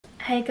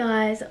Hey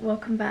guys,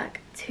 welcome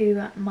back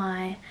to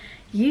my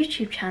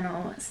YouTube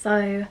channel.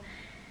 So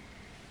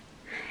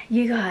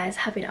you guys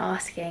have been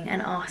asking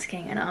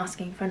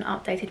for an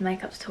updated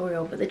makeup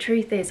tutorial, but the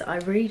truth is I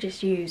really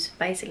just use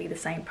basically the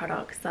same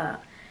products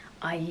that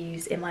I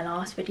used in my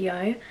last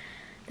video.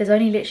 There's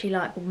only literally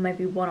like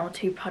maybe one or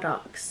two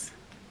products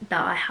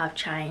that I have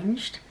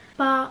changed,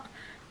 but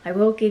I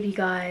will give you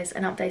guys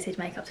an updated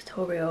makeup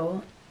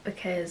tutorial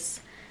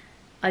because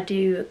I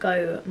do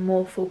go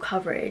more full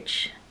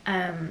coverage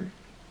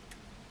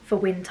for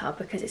winter,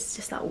 because it's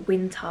just that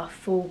winter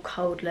full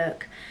cold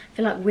look. I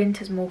feel like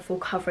winter's more full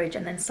coverage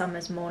and then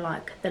summer's more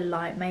like the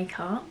light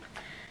makeup.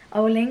 I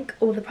will link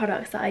all the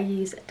products that I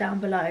use down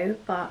below,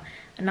 but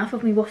enough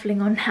of me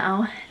waffling on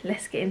now.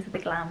 Let's get into the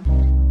glam.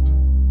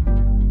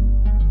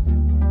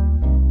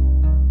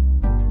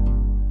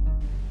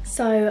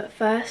 So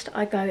first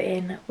I go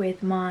in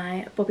with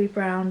my Bobbi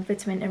Brown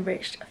Vitamin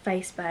Enriched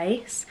Face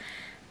Base,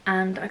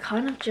 and I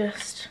kind of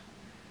just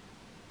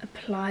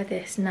apply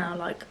this now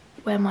like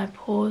where my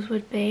pores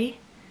would be,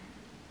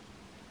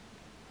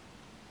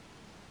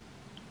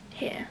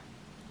 here.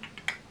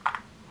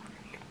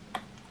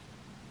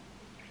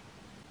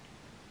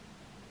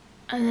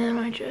 And then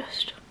I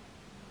just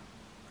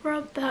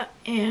rub that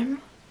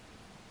in.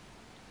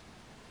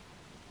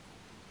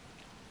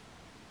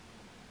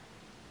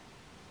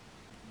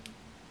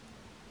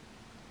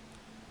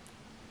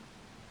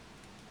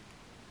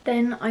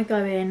 Then I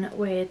go in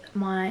with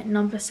my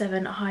No.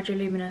 7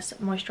 Hydroluminous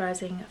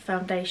Moisturising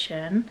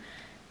Foundation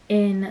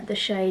in the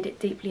shade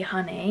Deeply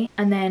Honey,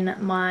 and then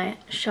my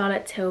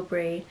Charlotte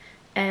Tilbury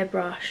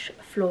Airbrush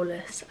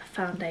Flawless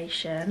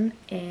Foundation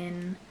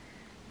in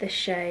the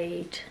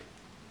shade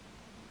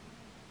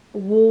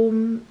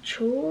Warm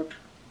Chord.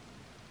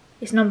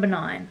 It's No.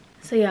 9.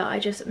 So yeah, I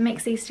just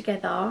mix these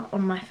together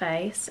on my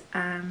face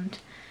and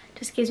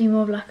just gives me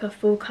more of like a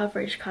full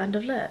coverage kind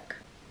of look.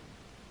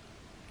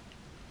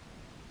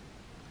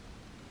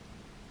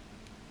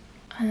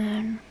 And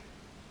then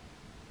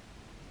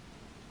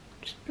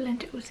just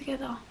blend it all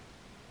together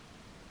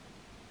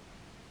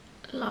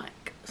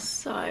like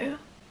so.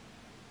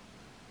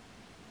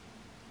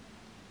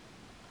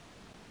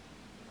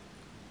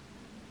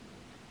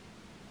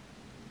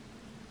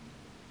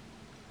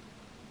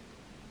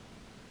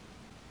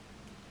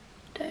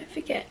 Don't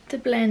forget to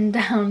blend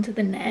down to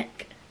the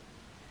neck.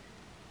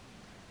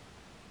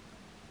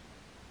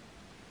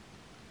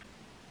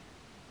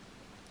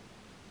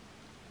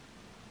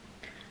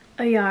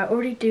 Oh yeah, I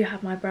already do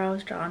have my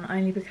brows done,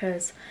 only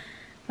because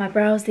my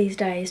brows these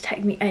days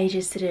take me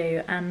ages to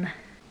do, and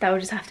that would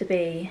just have to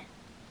be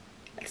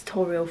a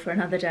tutorial for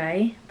another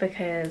day,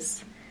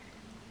 because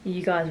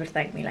you guys would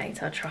thank me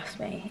later, trust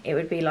me. It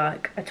would be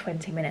like a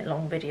 20-minute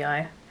long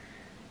video.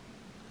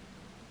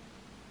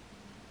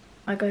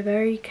 I go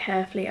very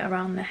carefully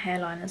around the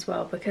hairline as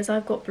well, because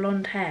I've got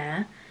blonde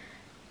hair.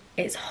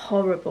 It's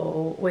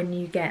horrible when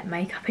you get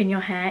makeup in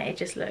your hair. It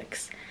just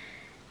makes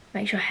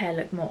your hair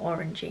look more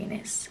orangey, and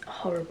it's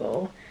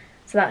horrible.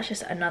 So that's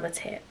just another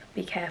tip.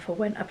 Be careful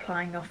when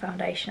applying your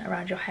foundation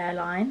around your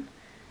hairline.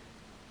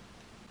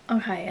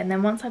 Okay, and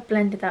then once I've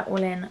blended that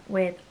all in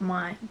with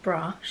my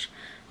brush,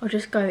 I'll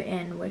just go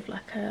in with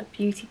like a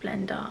beauty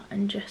blender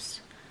and just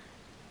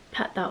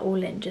pat that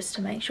all in, just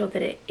to make sure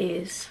that it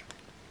is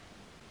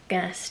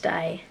gonna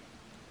stay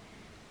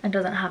and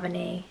doesn't have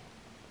any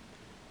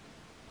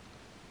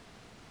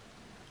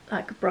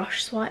like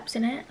brush swipes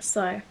in it.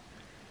 So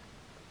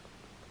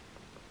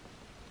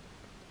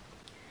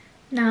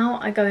now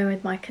I go in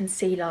with my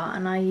concealer,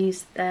 and I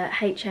use the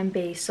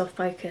HMB Soft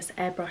Focus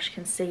Airbrush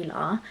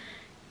Concealer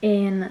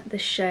in the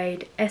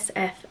shade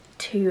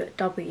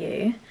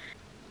SF2W,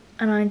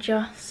 and I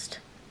just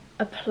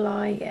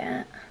apply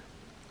it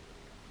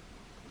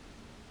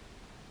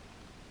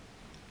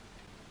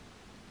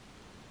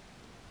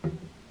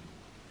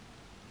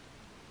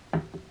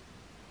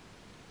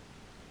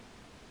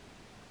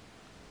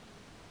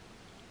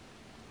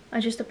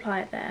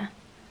there.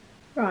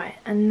 Right,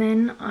 and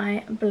then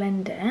I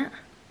blend it.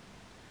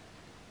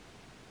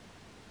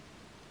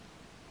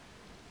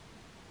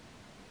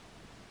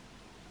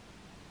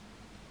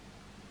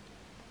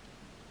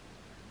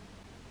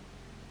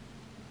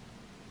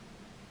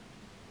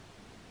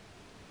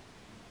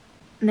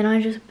 And then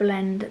I just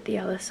blend the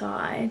other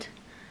side.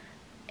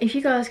 If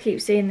you guys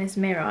keep seeing this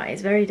mirror,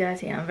 it's very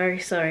dirty and I'm very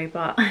sorry,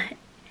 but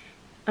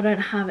I don't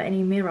have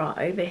any mirror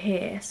over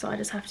here, so I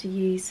just have to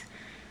use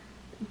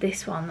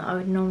this one that I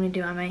would normally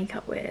do my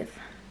makeup with.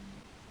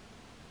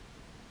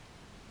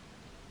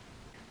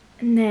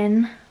 And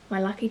then,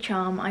 my lucky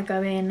charm, I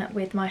go in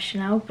with my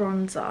Chanel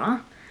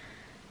bronzer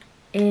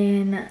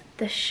in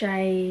the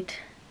shade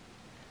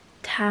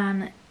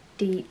Tan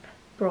Deep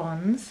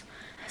Bronze.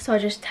 So I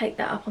just take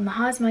that up on the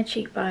highs of my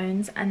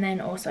cheekbones and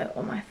then also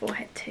on my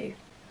forehead too,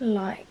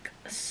 like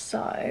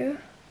so.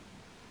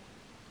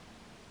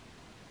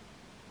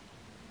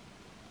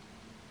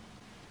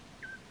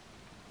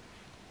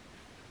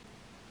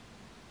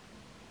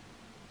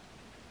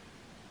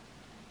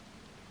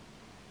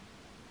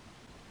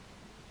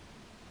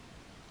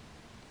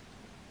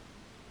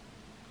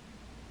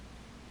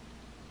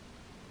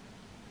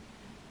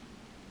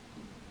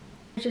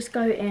 just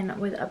go in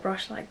with a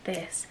brush like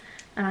this,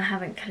 and I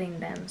haven't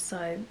cleaned them,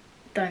 so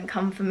don't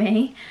come for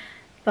me,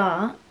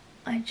 but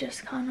I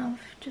just kind of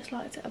just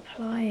like to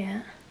apply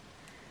it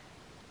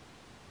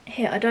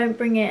here. I don't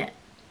bring it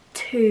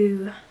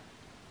too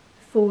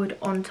forward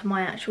onto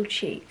my actual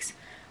cheeks.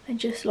 I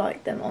just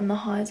like them on the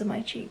highs of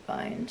my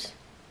cheekbones.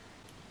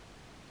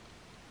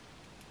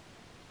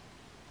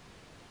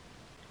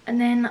 And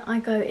then I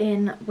go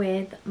in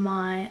with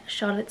my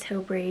Charlotte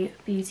Tilbury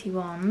Beauty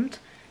Wand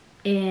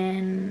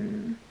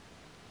in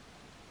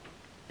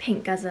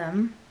Pink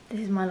Gasm. This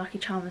is my lucky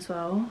charm as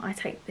well. I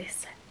take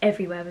this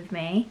everywhere with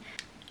me.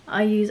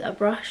 I use a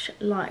brush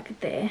like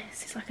this.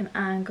 It's like an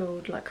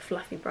angled, like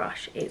fluffy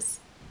brush. It's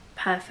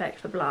perfect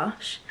for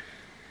blush.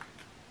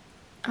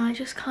 I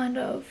just kind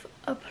of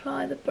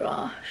apply the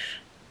blush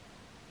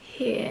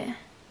here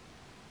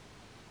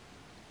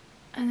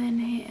and then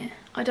here.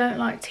 I don't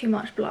like too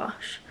much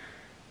blush,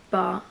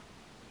 but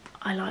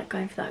I like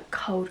going for that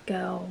cold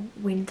girl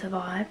winter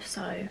vibe,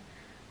 so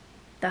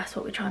that's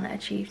what we're trying to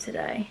achieve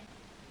today.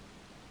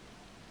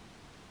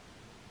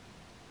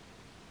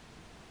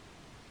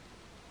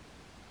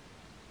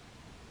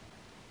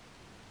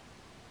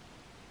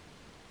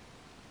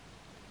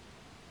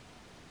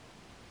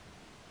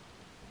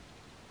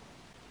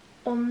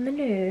 On the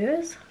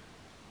nose.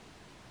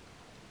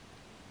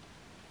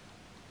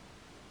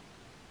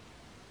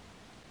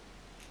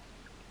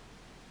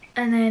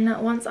 And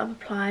then once I've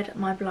applied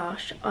my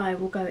blush, I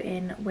will go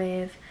in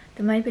with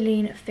the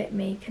Maybelline Fit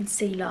Me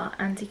Concealer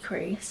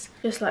Anti-Crease,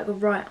 just like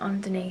right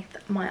underneath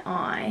my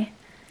eye,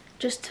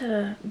 just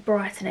to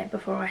brighten it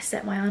before I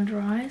set my under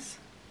eyes,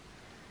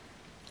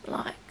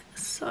 like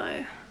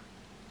so.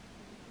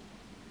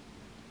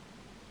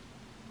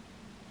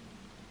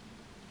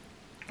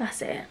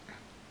 That's it.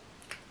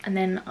 And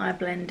then I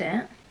blend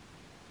it.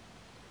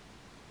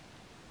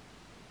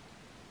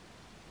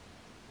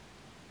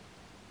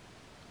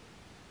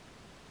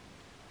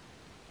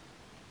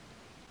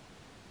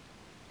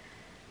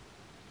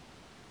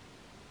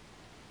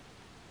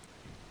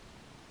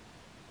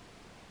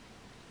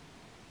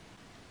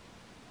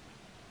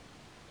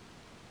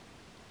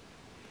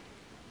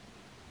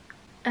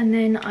 And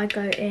then I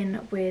go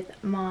in with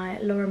my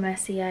Laura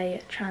Mercier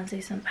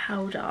translucent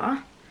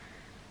powder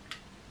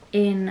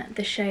in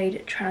the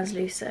shade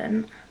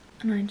Translucent,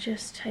 and I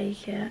just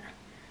take it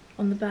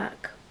on the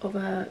back of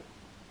a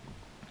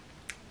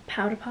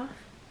powder puff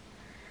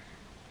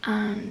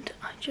and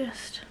I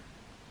just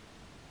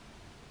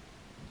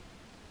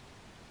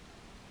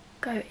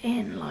go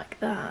in like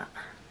that,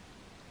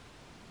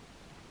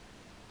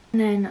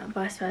 and then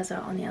vice versa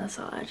on the other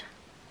side.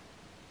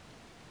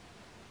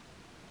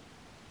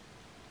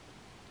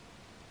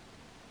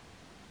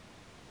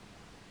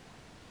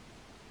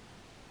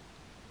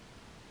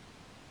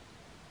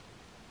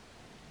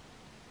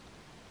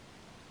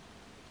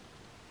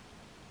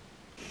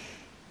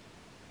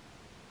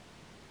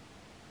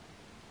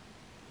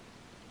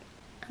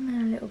 And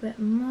then a little bit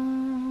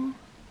more.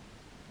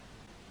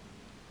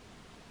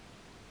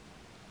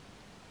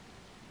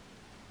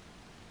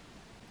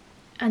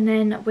 And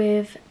then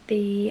with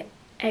the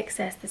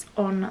excess that's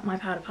on my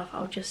powder puff,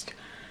 I'll just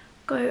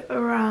go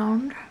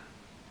around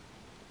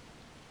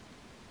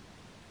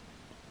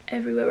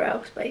everywhere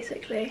else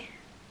basically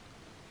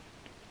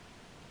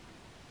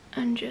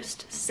and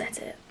just set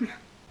it.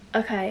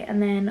 Okay,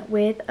 and then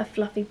with a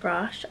fluffy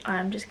brush,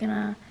 I'm just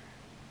gonna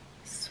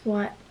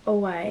swipe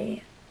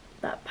away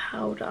that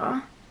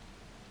powder.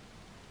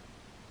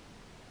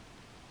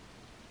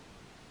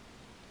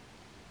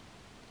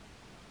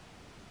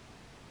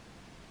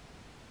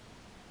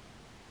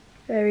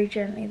 Very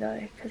gently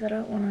though, because I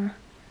don't want to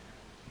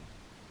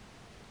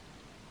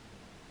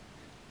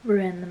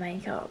ruin the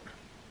makeup.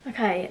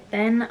 Okay,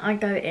 then I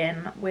go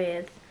in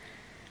with,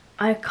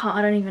 I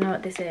don't even know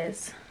what this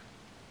is.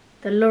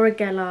 The Laura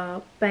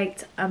Geller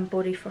Baked and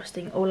Body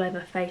Frosting All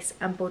Over Face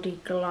and Body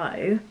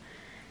Glow.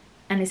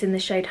 And it's in the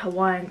shade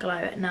Hawaiian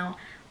Glow. Now,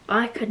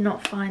 I could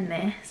not find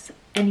this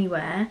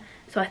anywhere,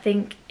 so I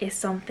think it's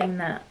something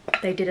that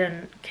they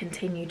didn't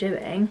continue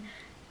doing,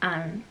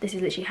 and this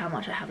is literally how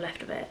much I have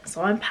left of it.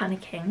 So I'm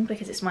panicking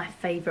because it's my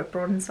favourite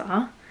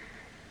bronzer,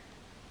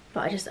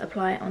 but I just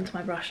apply it onto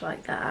my brush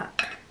like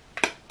that,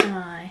 and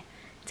I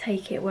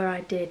take it where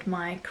I did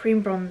my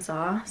cream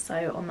bronzer,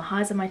 so on the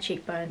highs of my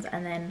cheekbones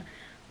and then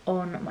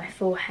on my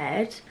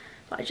forehead,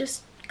 but I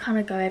just kind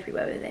of go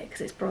everywhere with it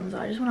because it's bronzer.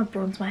 I just want to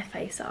bronze my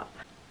face up.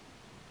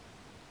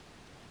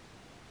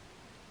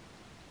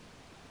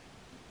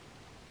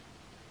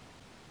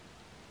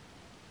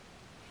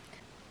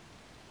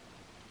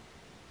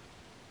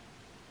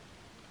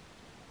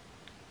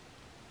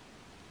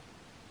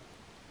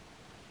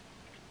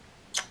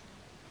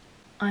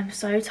 I'm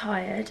so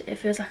tired. It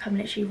feels like I'm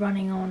literally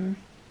running on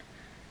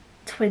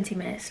 20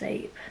 minutes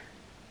sleep.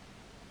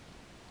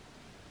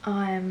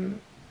 I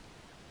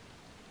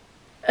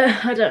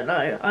don't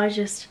know. I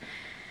just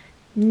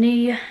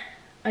knew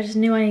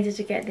I needed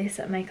to get this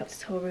makeup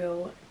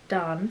tutorial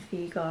done for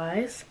you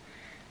guys.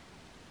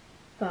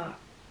 But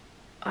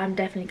I'm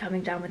definitely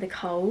coming down with a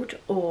cold,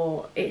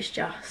 or it's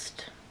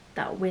just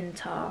that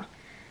winter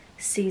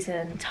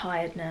season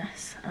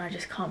tiredness and I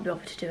just can't be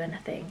bothered to do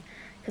anything,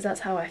 because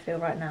that's how I feel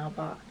right now.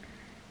 But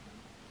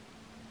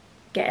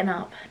getting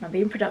up and I'm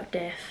being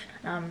productive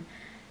and I'm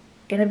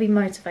gonna be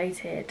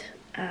motivated,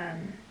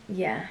 and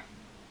yeah,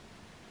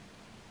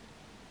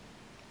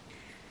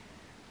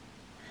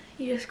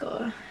 you just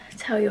gotta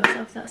tell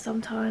yourself that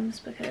sometimes,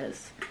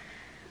 because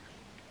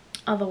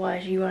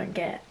otherwise you won't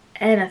get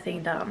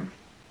anything done.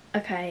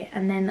 Okay,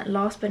 and then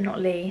last but not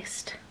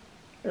least,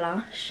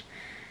 blush.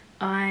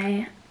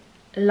 I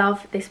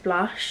love this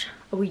blush.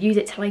 I will use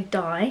it till I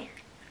die.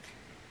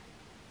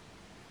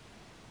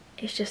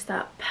 It's just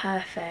that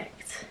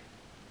perfect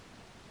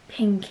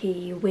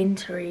pinky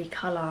wintry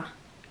colour.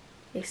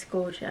 It's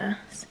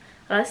gorgeous.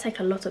 I like to take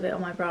a lot of it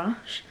on my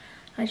brush.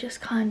 I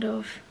just kind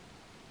of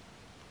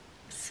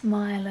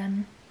smile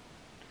and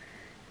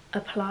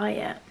apply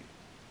it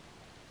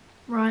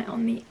right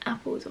on the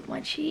apples of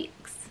my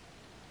cheeks,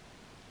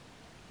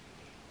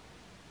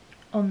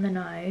 on the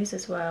nose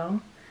as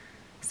well,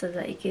 so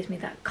that it gives me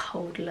that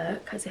cold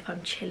look as if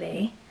I'm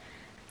chilly.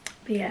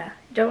 But yeah,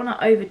 you don't want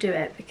to overdo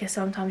it, because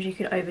sometimes you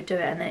can overdo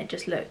it and then it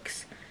just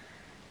looks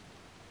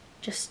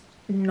just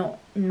not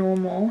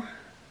normal.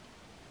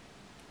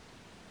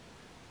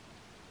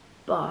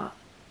 But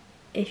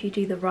if you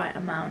do the right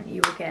amount,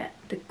 you will get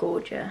the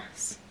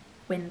gorgeous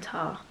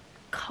winter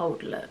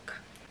cold look.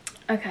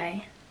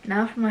 Okay,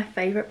 now for my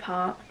favourite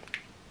part,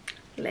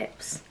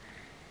 lips.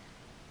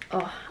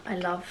 Oh, I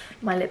love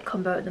my lip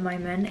combo at the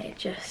moment. It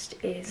just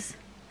is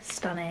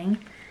stunning.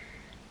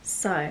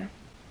 So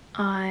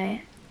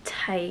I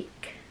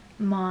take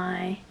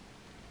my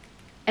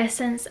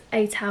Essence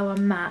 8 Hour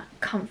Matte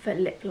Comfort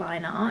Lip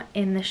Liner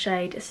in the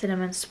shade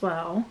Cinnamon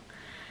Swirl.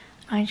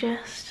 I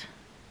just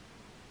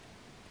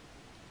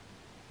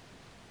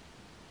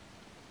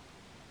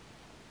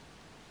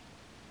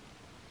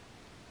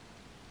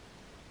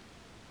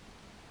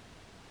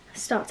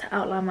start to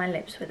outline my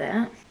lips with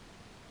it.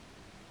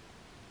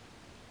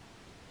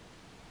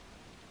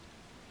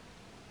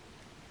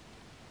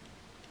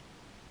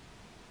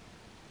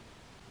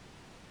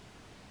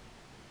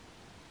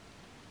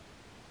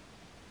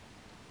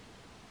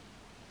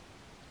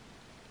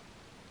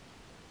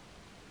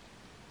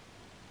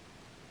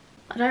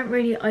 I don't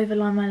really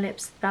overline my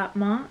lips that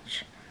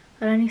much.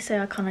 I'd only say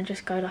I kind of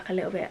just go like a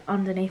little bit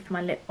underneath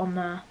my lip on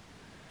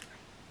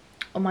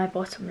my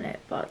bottom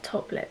lip, but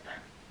top lip,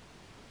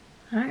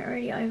 I don't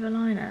really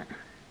overline it.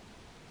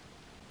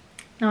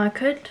 Now I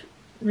could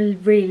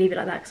really leave it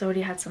like that because I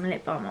already had some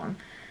lip balm on,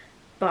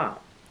 but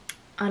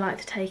I like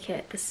to take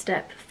it the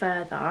step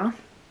further,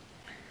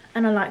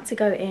 and I like to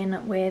go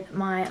in with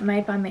my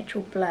Made by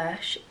Mitchell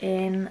blush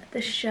in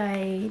the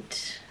shade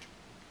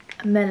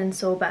Melon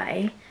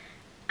Sorbet,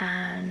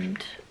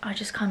 and I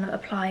just kind of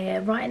apply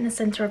it right in the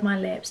centre of my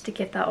lips to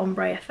give that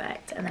ombre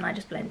effect, and then I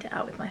just blend it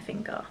out with my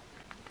finger.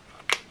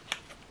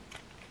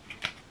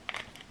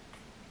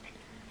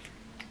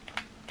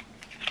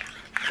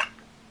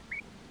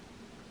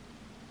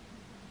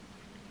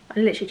 I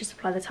literally just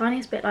apply the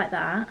tiniest bit like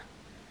that,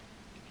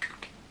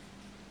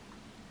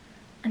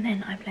 and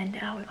then I blend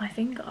it out with my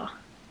finger.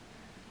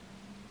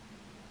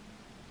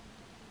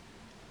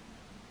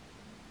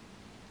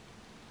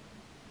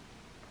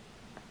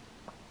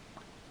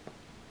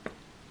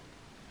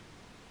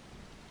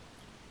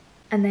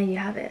 And there you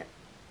have it,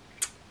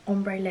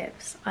 ombre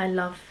lips. I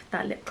love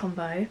that lip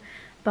combo.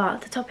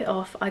 But to top it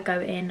off, I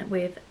go in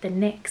with the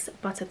NYX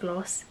Butter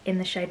Gloss in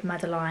the shade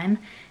Madeline,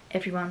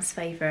 everyone's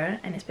favourite,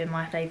 and it's been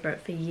my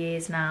favourite for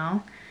years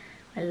now.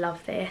 I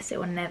love this, it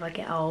will never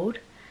get old.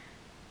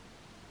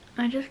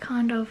 I just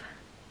kind of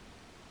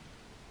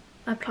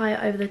apply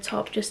it over the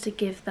top just to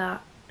give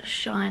that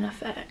shine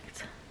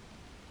effect.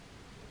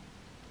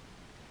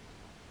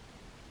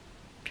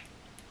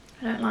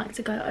 I don't like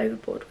to go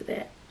overboard with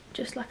it,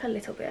 just like a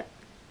little bit.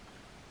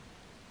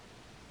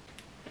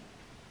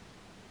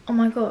 Oh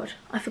my god,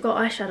 I forgot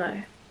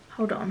eyeshadow.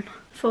 Hold on.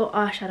 For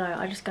eyeshadow,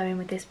 I just go in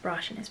with this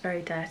brush, and it's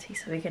very dirty,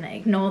 so we're going to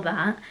ignore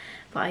that.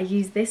 But I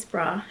use this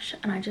brush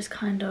and I just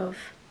kind of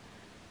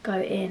go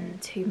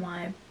into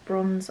my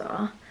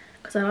bronzer,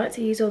 because I like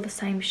to use all the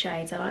same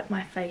shades. I like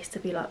my face to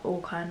be like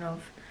all kind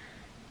of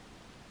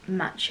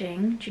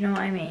matching. Do you know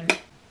what I mean?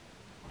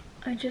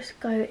 I just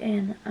go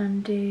in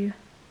and do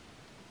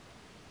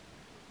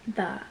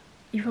that.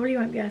 You probably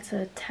won't be able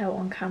to tell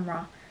on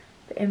camera,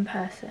 but in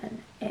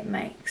person it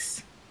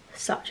makes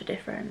such a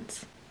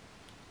difference.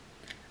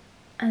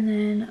 And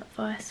then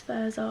vice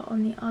versa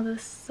on the other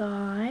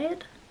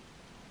side.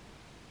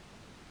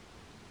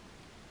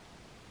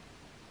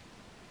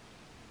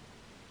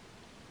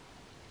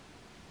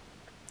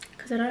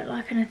 Because I don't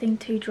like anything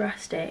too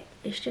drastic.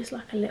 It's just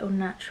like a little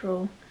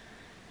natural,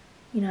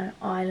 you know,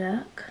 eye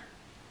look.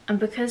 And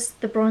because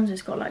the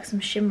bronzer's got like some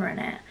shimmer in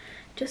it,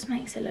 just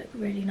makes it look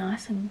really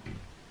nice and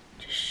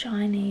just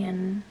shiny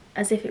and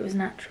as if it was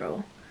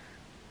natural,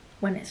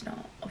 when it's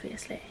not,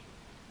 obviously.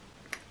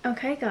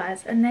 Okay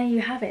guys, and there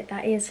you have it.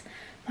 That is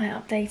my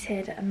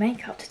updated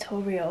makeup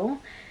tutorial.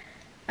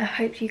 I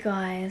hope you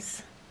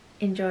guys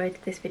enjoyed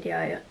this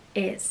video.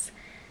 It's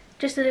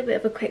just a little bit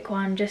of a quick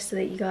one just so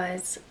that you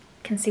guys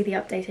can see the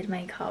updated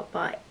makeup,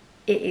 but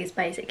it is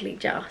basically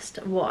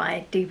just what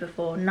I do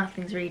before.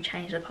 Nothing's really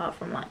changed apart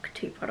from like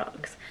 2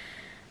 products,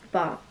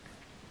 but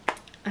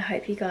I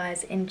hope you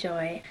guys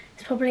enjoy.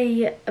 It's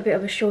probably a bit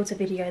of a shorter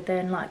video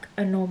than like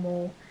a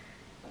normal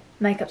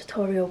makeup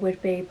tutorial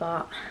would be,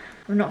 but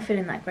I'm not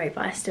feeling that great,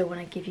 but I still want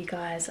to give you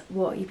guys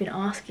what you've been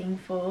asking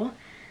for.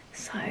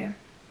 So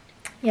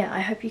yeah,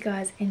 I hope you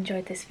guys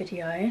enjoyed this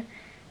video,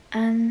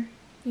 and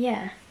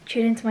yeah,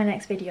 tune into my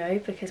next video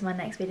because my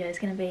next video is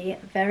going to be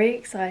very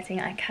exciting.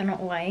 I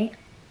cannot wait.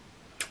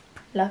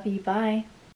 Love you, bye.